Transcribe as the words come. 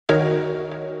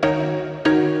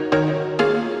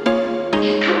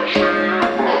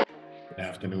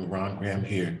afternoon. Ron Graham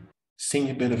here,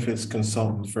 Senior Benefits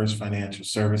Consultant, First Financial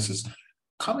Services.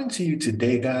 Coming to you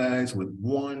today, guys, with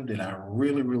one that I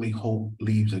really hope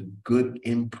leaves a good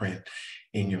imprint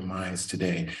in your minds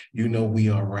today. You know, we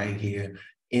are right here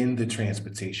in the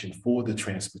transportation, for the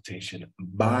transportation,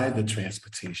 by the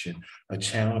transportation, a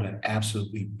channel that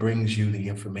absolutely brings you the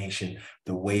information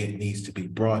the way it needs to be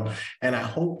brought. And I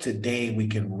hope today we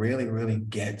can really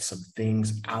get some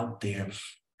things out there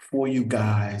for you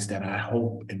guys that I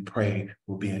hope and pray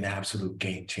will be an absolute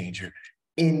game changer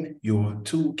in your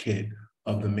toolkit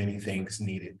of the many things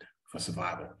needed for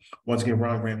survival. Once again,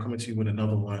 Ron Graham coming to you with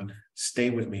another one. Stay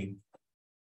with me.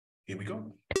 Here we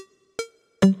go.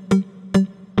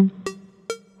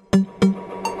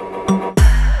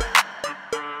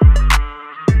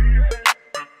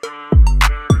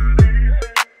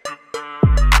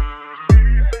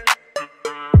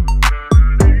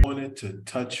 I wanted to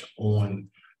touch on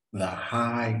the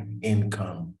high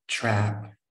income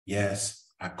trap. Yes,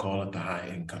 I call it the high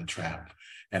income trap.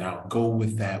 And I'll go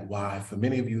with that. Why? For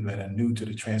many of you that are new to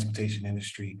the transportation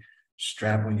industry,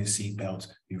 strap on your seatbelts.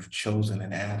 You've chosen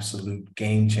an absolute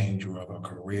game changer of a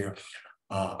career.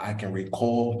 I can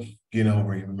recall,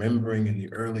 remembering in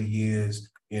the early years,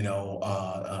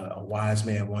 a wise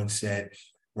man once said,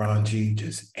 Ron G,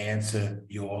 just answer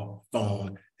your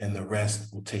phone and the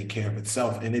rest will take care of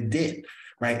itself. And it did.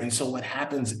 Right. And so what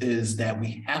happens is that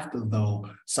we have to, though,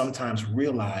 sometimes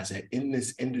realize that in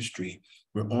this industry,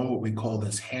 we're on what we call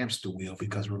this hamster wheel,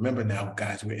 because remember now,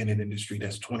 guys, we're in an industry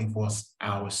that's 24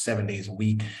 hours, 7 days a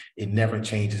week. It never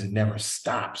changes. It never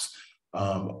stops.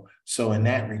 So in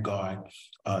that regard,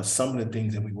 some of the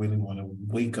things that we really want to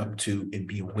wake up to and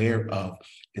be aware of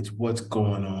is what's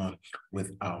going on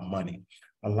with our money.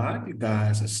 A lot of you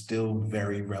guys are still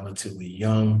very relatively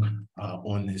young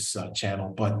on this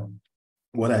channel, but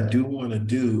what I do want to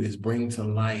do is bring to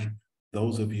light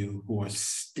those of you who are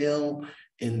still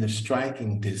in the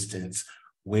striking distance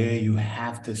where you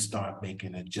have to start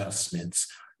making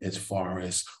adjustments as far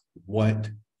as what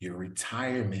your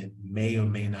retirement may or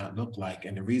may not look like.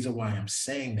 And the reason why I'm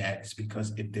saying that is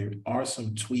because if there are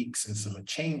some tweaks and some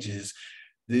changes,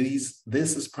 this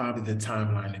is probably the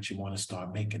timeline that you want to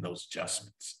start making those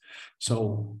adjustments.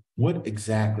 So what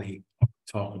exactly are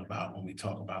we talking about when we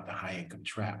talk about the high income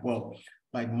trap? Well,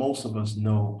 like most of us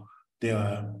know, there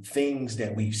are things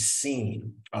that we've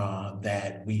seen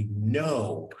that we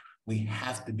know we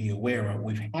have to be aware of.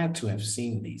 We've had to have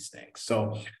seen these things.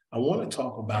 So I want to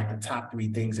talk about the top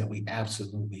 3 things that we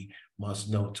absolutely must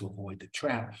know to avoid the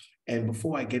trap. And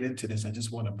before I get into this, I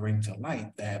just want to bring to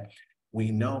light that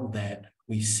we know that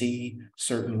we see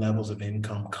certain levels of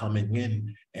income coming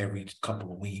in every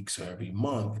couple of weeks or every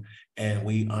month, and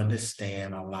we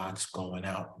understand a lot's going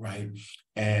out, right?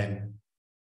 And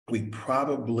we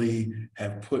probably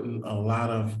have put in a lot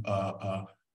of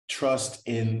trust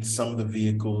in some of the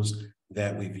vehicles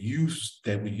that we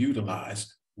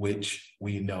utilize, which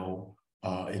we know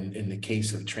in the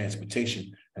case of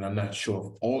transportation, and I'm not sure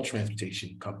of all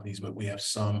transportation companies, but we have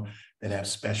some that have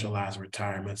specialized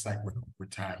retirements like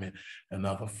retirement and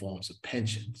other forms of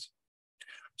pensions.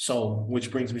 So, which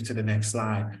brings me to the next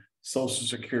slide, Social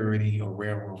Security or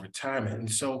railroad retirement. And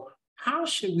so how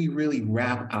should we really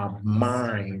wrap our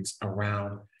minds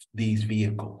around these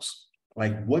vehicles?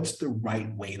 Like, what's the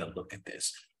right way to look at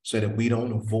this so that we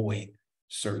don't avoid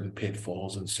certain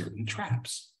pitfalls and certain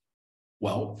traps?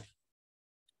 Well,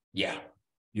 yeah,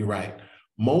 you're right.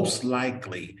 Most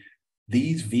likely,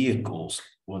 these vehicles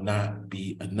will not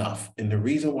be enough. And the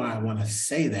reason why I want to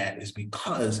say that is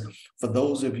because for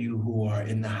those of you who are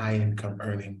in the high income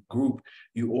earning group,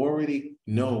 you already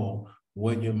know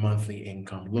what your monthly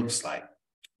income looks like.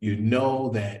 You know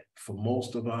that for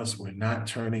most of us, we're not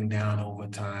turning down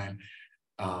overtime.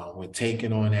 We're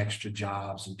taking on extra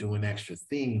jobs and doing extra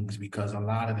things because a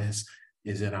lot of this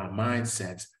is in our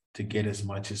mindsets to get as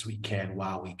much as we can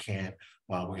while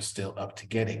we're still up to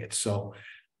getting it. So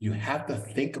you have to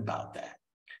think about that,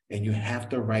 and you have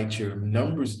to write your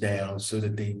numbers down so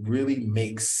that they really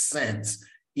make sense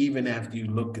even after you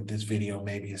look at this video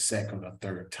maybe a second or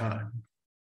third time.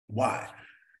 Why?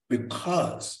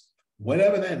 Because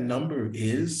whatever that number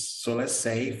is, so let's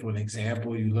say, for an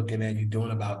example, you're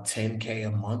doing about 10K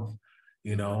a month,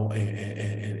 in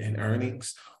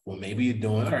earnings. Well, maybe you're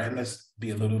doing, all right, let's be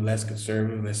a little less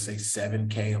conservative. Let's say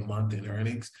 7K a month in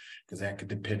earnings, because that could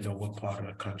depend on what part of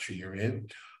the country you're in.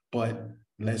 But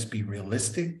let's be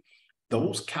realistic.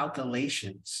 Those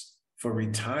calculations for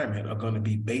retirement are going to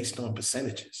be based on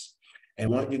percentages. And I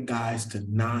want you guys to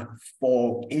not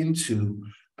fall into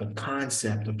the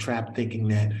concept of trap thinking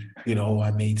that,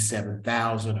 I made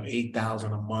 7,000 or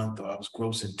 8,000 a month, or I was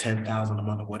grossing 10,000 a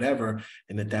month or whatever,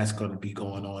 and that's going to be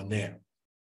going on there.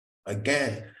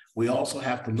 Again, we also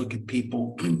have to look at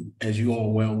people, as you all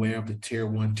are well aware of the tier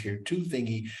 1, tier 2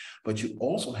 thingy, but you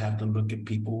also have to look at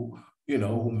people,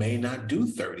 who may not do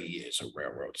 30 years of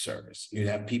railroad service. You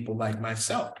have people like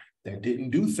myself that didn't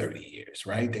do 30 years,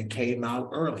 right? That came out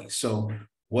early. So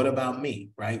what about me,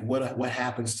 right? What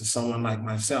happens to someone like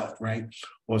myself, right?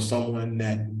 Or someone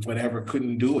that whatever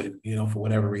couldn't do it, for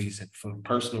whatever reason, for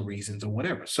personal reasons or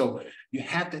whatever. So you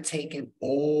have to take in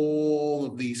all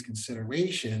of these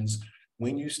considerations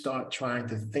when you start trying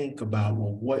to think about,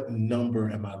 well, what number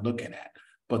am I looking at?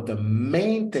 But the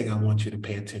main thing I want you to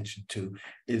pay attention to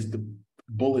is the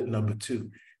bullet number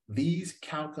 2. These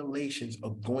calculations are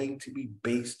going to be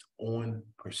based on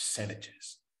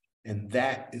percentages. And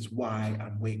that is why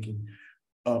I'm waking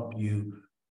up you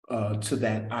to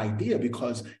that idea,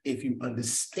 because if you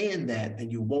understand that, then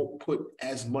you won't put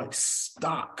as much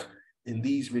stock in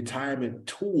these retirement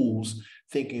tools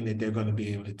thinking that they're going to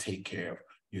be able to take care of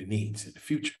your needs in the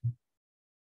future.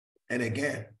 And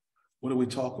again, what do we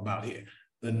talk about here?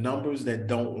 The numbers that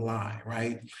don't lie,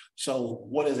 right? So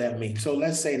what does that mean? So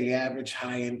let's say the average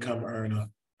high income earner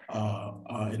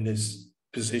in this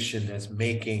position that's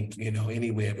making,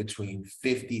 anywhere between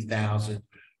 50,000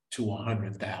 to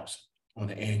 100,000 on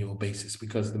an annual basis,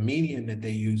 because the median that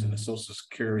they use in the Social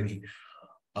Security,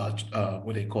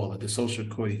 what they call it, the Social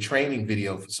Security training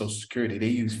video for Social Security, they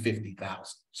use 50,000.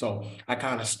 So I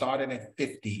kind of started at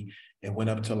 50 and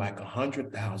went up to like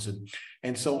 100,000.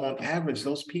 And so on average,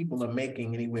 those people are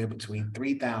making anywhere between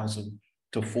 $3,000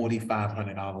 to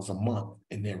 $4,500 a month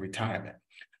in their retirement.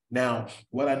 Now,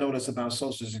 what I noticed about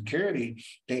Social Security,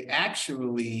 they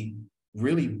actually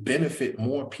really benefit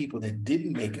more people that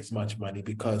didn't make as much money,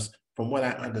 because from what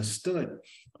I understood,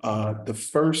 the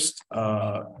first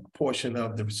portion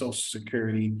of the Social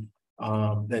Security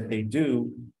that they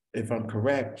do, if I'm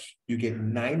correct, you get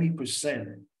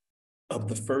 90% of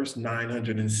the first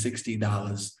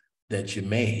 $960 that you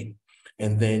made.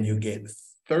 And then you get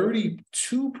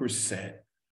 32%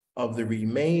 of the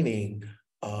remaining,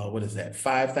 what is that,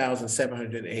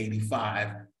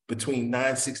 5,785, between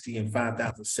 960 and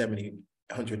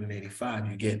 5,785,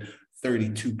 you get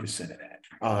 32% of that.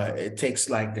 It takes,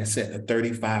 like I said, the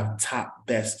 35 top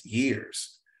best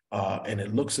years, and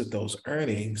it looks at those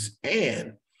earnings.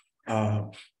 And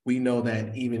we know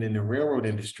that even in the railroad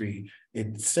industry,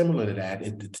 it's similar to that.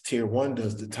 The tier 1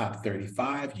 does the top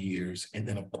 35 years. And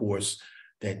then, of course,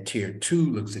 that tier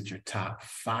 2 looks at your top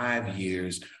 5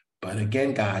 years. But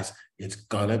again, guys, it's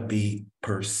going to be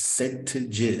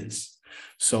percentages.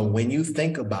 So when you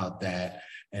think about that,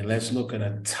 and let's look at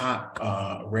a top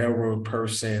railroad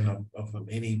person of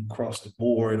any across the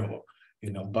board, or,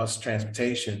 bus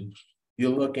transportation, you're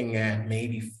looking at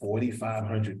maybe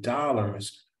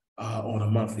 $4,500 on a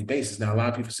monthly basis. Now, a lot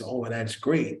of people say, oh, that's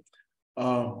great.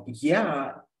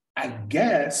 Yeah, I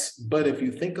guess, but if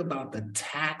you think about the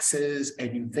taxes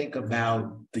and you think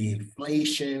about the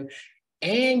inflation,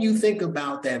 and you think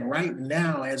about that right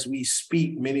now, as we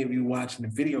speak, many of you watching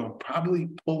the video are probably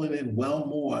pulling in well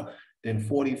more than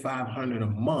 $4,500 a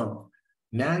month.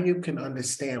 Now you can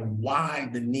understand why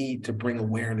the need to bring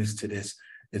awareness to this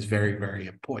is very, very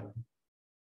important.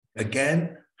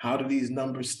 Again, how do these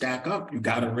numbers stack up? You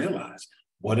got to realize,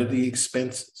 what are the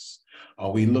expenses?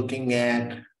 Are we looking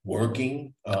at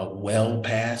working well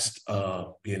past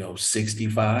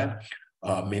 65?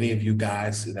 Many of you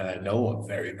guys that I know are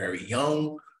very, very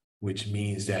young, which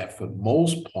means that for the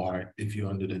most part, if you're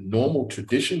under the normal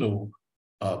traditional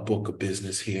book of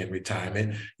business here in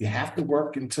retirement, you have to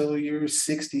work until you're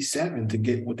 67 to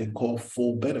get what they call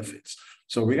full benefits.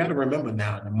 So we got to remember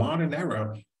now, in the modern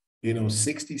era,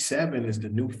 67 is the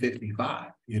new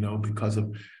 55, because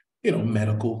of,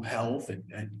 medical health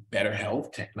and better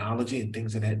health technology and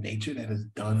things of that nature that has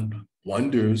done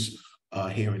wonders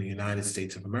here in the United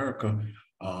States of America.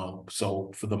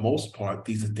 So for the most part,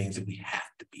 these are things that we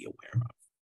have to be aware of.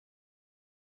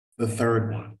 The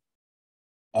third one,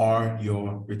 are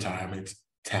your retirements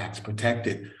tax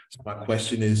protected? So my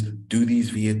question is, do these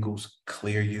vehicles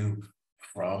clear you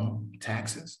from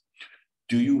taxes?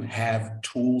 Do you have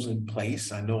tools in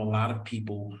place? I know a lot of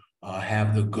people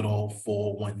have the good old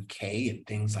 401k and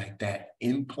things like that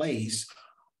in place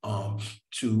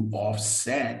to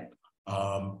offset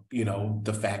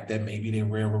the fact that maybe their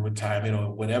railroad retirement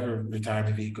or whatever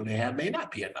retirement vehicle they have may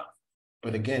not be enough.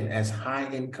 But again, as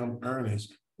high income earners,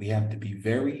 we have to be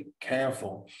very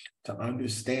careful to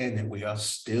understand that we are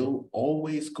still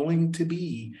always going to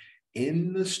be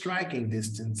in the striking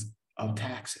distance of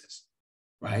taxes.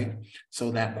 right?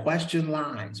 So that question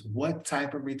lines, what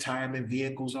type of retirement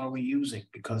vehicles are we using?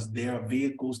 Because there are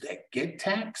vehicles that get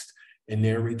taxed and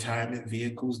there are retirement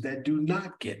vehicles that do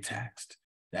not get taxed.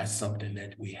 That's something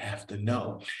that we have to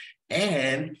know.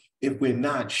 And if we're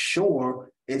not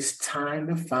sure, it's time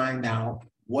to find out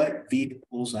what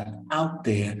vehicles are out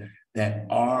there that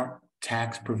are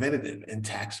tax preventative and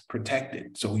tax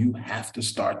protected. So you have to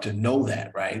start to know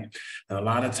that, right? And a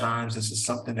lot of times this is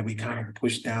something that we kind of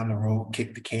push down the road,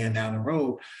 kick the can down the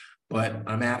road. But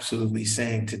I'm absolutely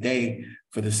saying today,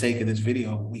 for the sake of this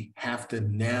video, we have to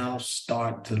now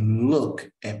start to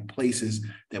look at places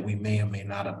that we may or may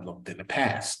not have looked in the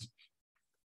past.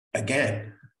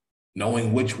 Again,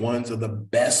 knowing which ones are the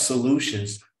best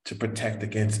solutions to protect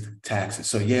against taxes.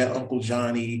 So yeah, Uncle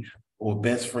Johnny or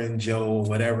best friend Joe or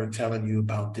whatever telling you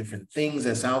about different things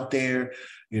that's out there,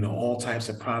 all types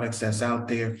of products that's out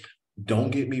there.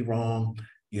 Don't get me wrong,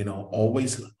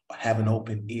 always have an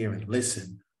open ear and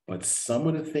listen. But some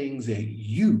of the things that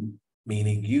you,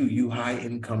 meaning you high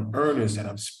income earners that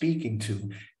I'm speaking to,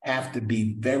 have to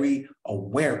be very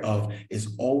aware of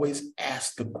is always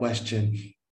ask the question,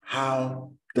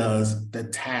 how does the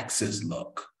taxes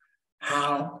look?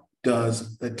 How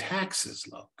does the taxes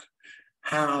look?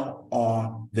 How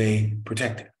are they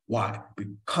protected? Why?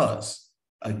 Because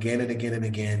again and again and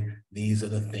again, these are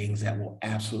the things that will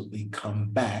absolutely come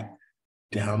back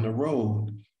down the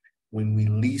road when we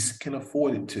least can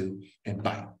afford it to and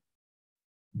bite.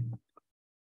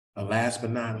 Last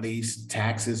but not least,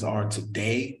 taxes are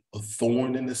today a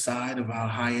thorn in the side of our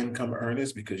high income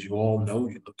earners because you all know,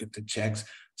 you look at the checks,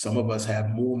 some of us have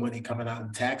more money coming out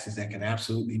in taxes that can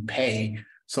absolutely pay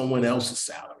someone else's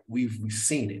salary. We've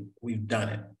seen it. We've done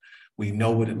it. We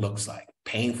know what it looks like.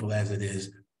 Painful as it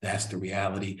is, that's the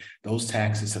reality. Those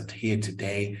taxes are here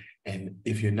today. And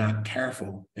if you're not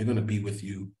careful, they're going to be with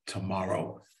you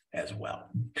tomorrow as well.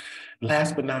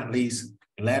 Last but not least,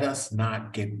 let us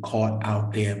not get caught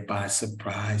out there by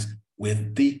surprise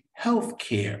with the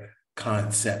healthcare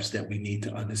concepts that we need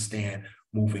to understand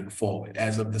moving forward.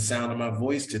 As of the sound of my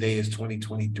voice, today is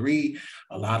 2023.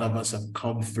 A lot of us have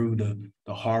come through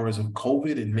the horrors of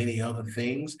COVID and many other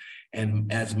things.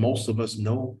 And as most of us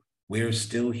know, we're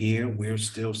still here, we're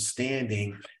still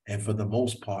standing, and for the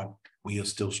most part, we are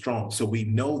still strong. So we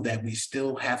know that we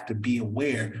still have to be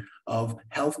aware of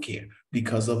healthcare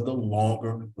because of the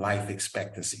longer life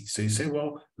expectancy. So you say,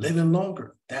 well, living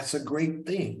longer, that's a great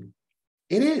thing.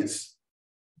 It is.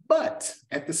 But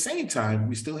at the same time,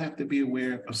 we still have to be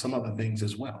aware of some other things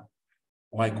as well.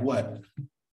 Like what?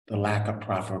 The lack of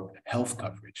proper health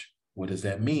coverage. What does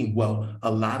that mean? Well,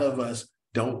 a lot of us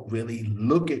don't really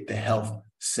look at the health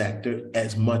sector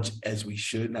as much as we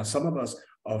should. Now, some of us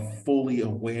are fully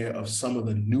aware of some of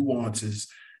the nuances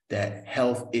that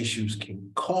health issues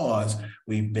can cause.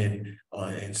 We've been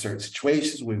in certain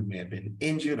situations where we may have been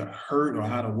injured or hurt or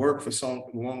out of work for some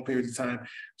long periods of time.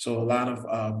 So a lot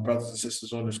of brothers and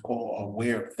sisters on this call are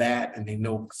aware of that, and they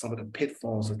know some of the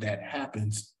pitfalls that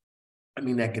happens. I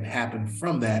mean, that can happen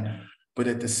from that. But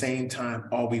at the same time,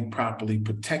 are we properly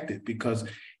protected? Because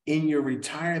in your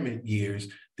retirement years,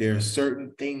 there are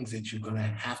certain things that you're going to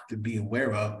have to be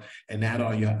aware of, and that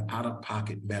are your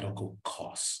out-of-pocket medical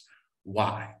costs.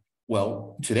 Why?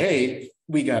 Well, today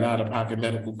we got out-of-pocket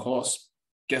medical costs.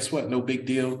 Guess what? No big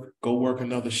deal. Go work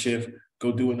another shift,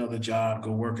 go do another job,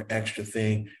 go work an extra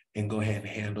thing, and go ahead and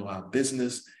handle our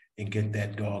business and get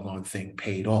that doggone thing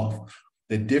paid off.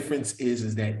 The difference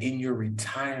is that in your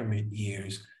retirement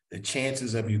years, the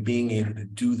chances of you being able to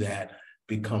do that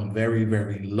become very,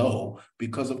 very low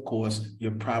because, of course,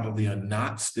 you probably are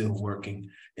not still working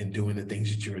and doing the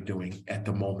things that you're doing at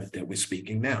the moment that we're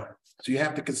speaking now. So you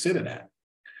have to consider that.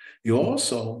 You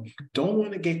also don't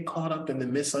want to get caught up in the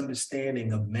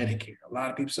misunderstanding of Medicare. A lot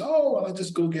of people say, oh, well, I'll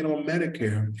just go get on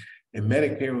Medicare and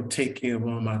Medicare will take care of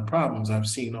all my problems. I've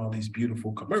seen all these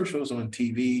beautiful commercials on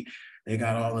TV. They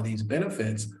got all of these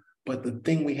benefits. But the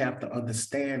thing we have to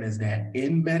understand is that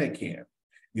in Medicare,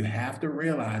 you have to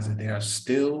realize that there are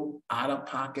still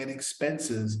out-of-pocket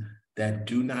expenses that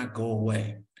do not go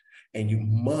away. And you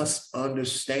must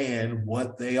understand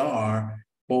what they are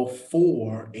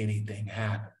before anything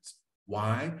happens.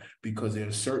 Why? Because there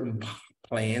are certain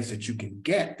plans that you can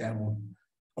get that will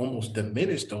almost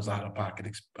diminish those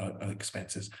out-of-pocket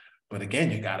expenses. But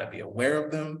again, you got to be aware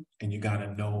of them, and you got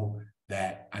to know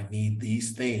that I need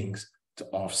these things to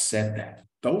offset that.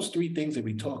 Those three things that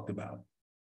we talked about,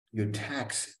 your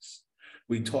taxes,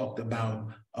 we talked about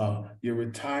your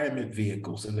retirement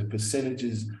vehicles and the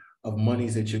percentages of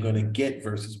monies that you're going to get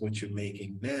versus what you're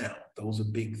making now. Those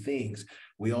are big things.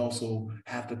 We also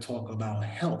have to talk about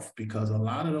health, because a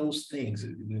lot of those things,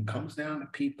 when it comes down to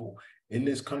people, in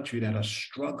this country that are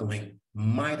struggling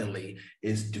mightily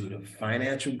is due to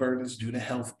financial burdens, due to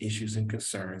health issues and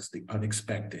concerns, the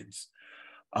unexpecteds.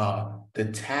 The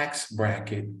tax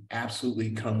bracket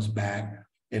absolutely comes back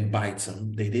and bites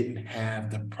them. They didn't have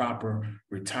the proper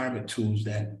retirement tools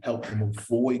that help them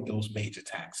avoid those major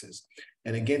taxes.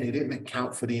 And again, they didn't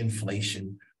account for the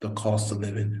inflation, the cost of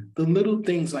living, the little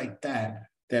things like that,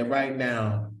 that right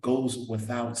now goes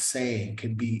without saying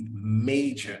can be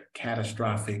major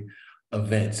catastrophic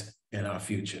events in our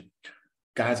future.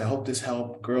 Guys, I hope this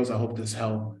helped. Girls, I hope this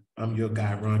helped. I'm your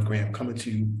guy, Ron Graham, coming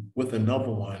to you with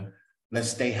another one.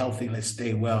 Let's stay healthy. Let's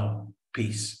stay well.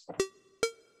 Peace.